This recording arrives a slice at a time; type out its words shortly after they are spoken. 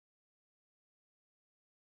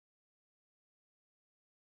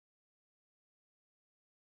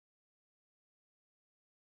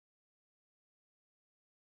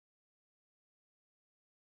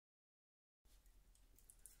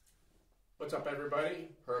What's up, everybody?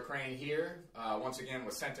 Hurricane here, once again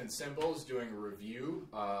with Centent Cymbals, doing a review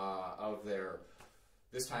of their,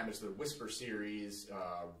 this time it's the Whisper series,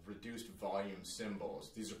 reduced volume cymbals.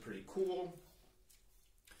 These are pretty cool.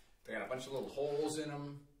 They got a bunch of little holes in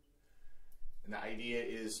them, and the idea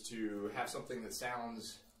is to have something that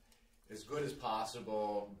sounds as good as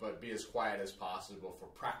possible, but be as quiet as possible for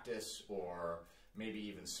practice or maybe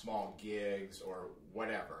even small gigs or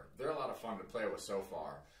whatever. They're a lot of fun to play with so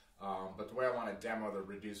far. But the way I want to demo the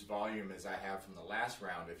reduced volume is I have from the last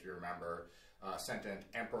round, if you remember, Centent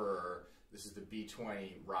Emperor. This is the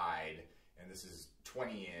B20 Ride, and this is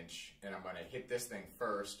 20-inch, and I'm going to hit this thing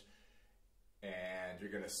first, and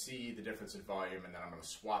you're going to see the difference in volume, and then I'm going to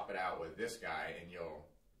swap it out with this guy, and you'll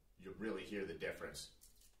really hear the difference.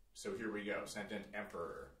 So here we go, Centent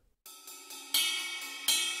Emperor.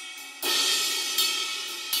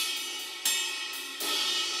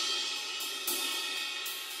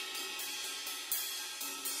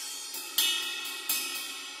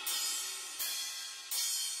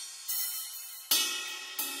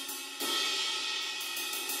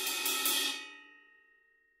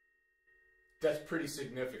 That's pretty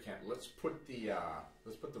significant. Let's put the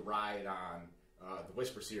ride on the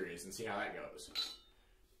Whisper series and see how that goes.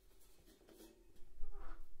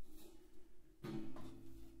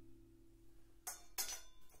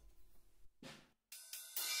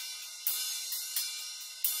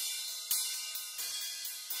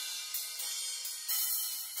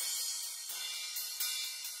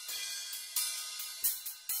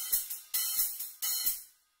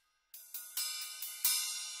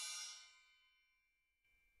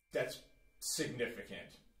 That's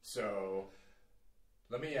significant. So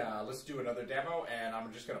let's do another demo, and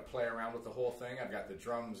I'm just going to play around with the whole thing. I've got the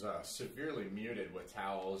drums severely muted with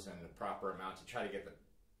towels and the proper amount to try to get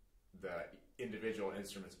the individual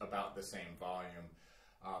instruments about the same volume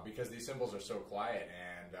because these cymbals are so quiet,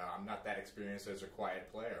 and I'm not that experienced as a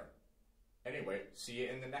quiet player. Anyway, see you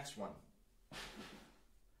in the next one.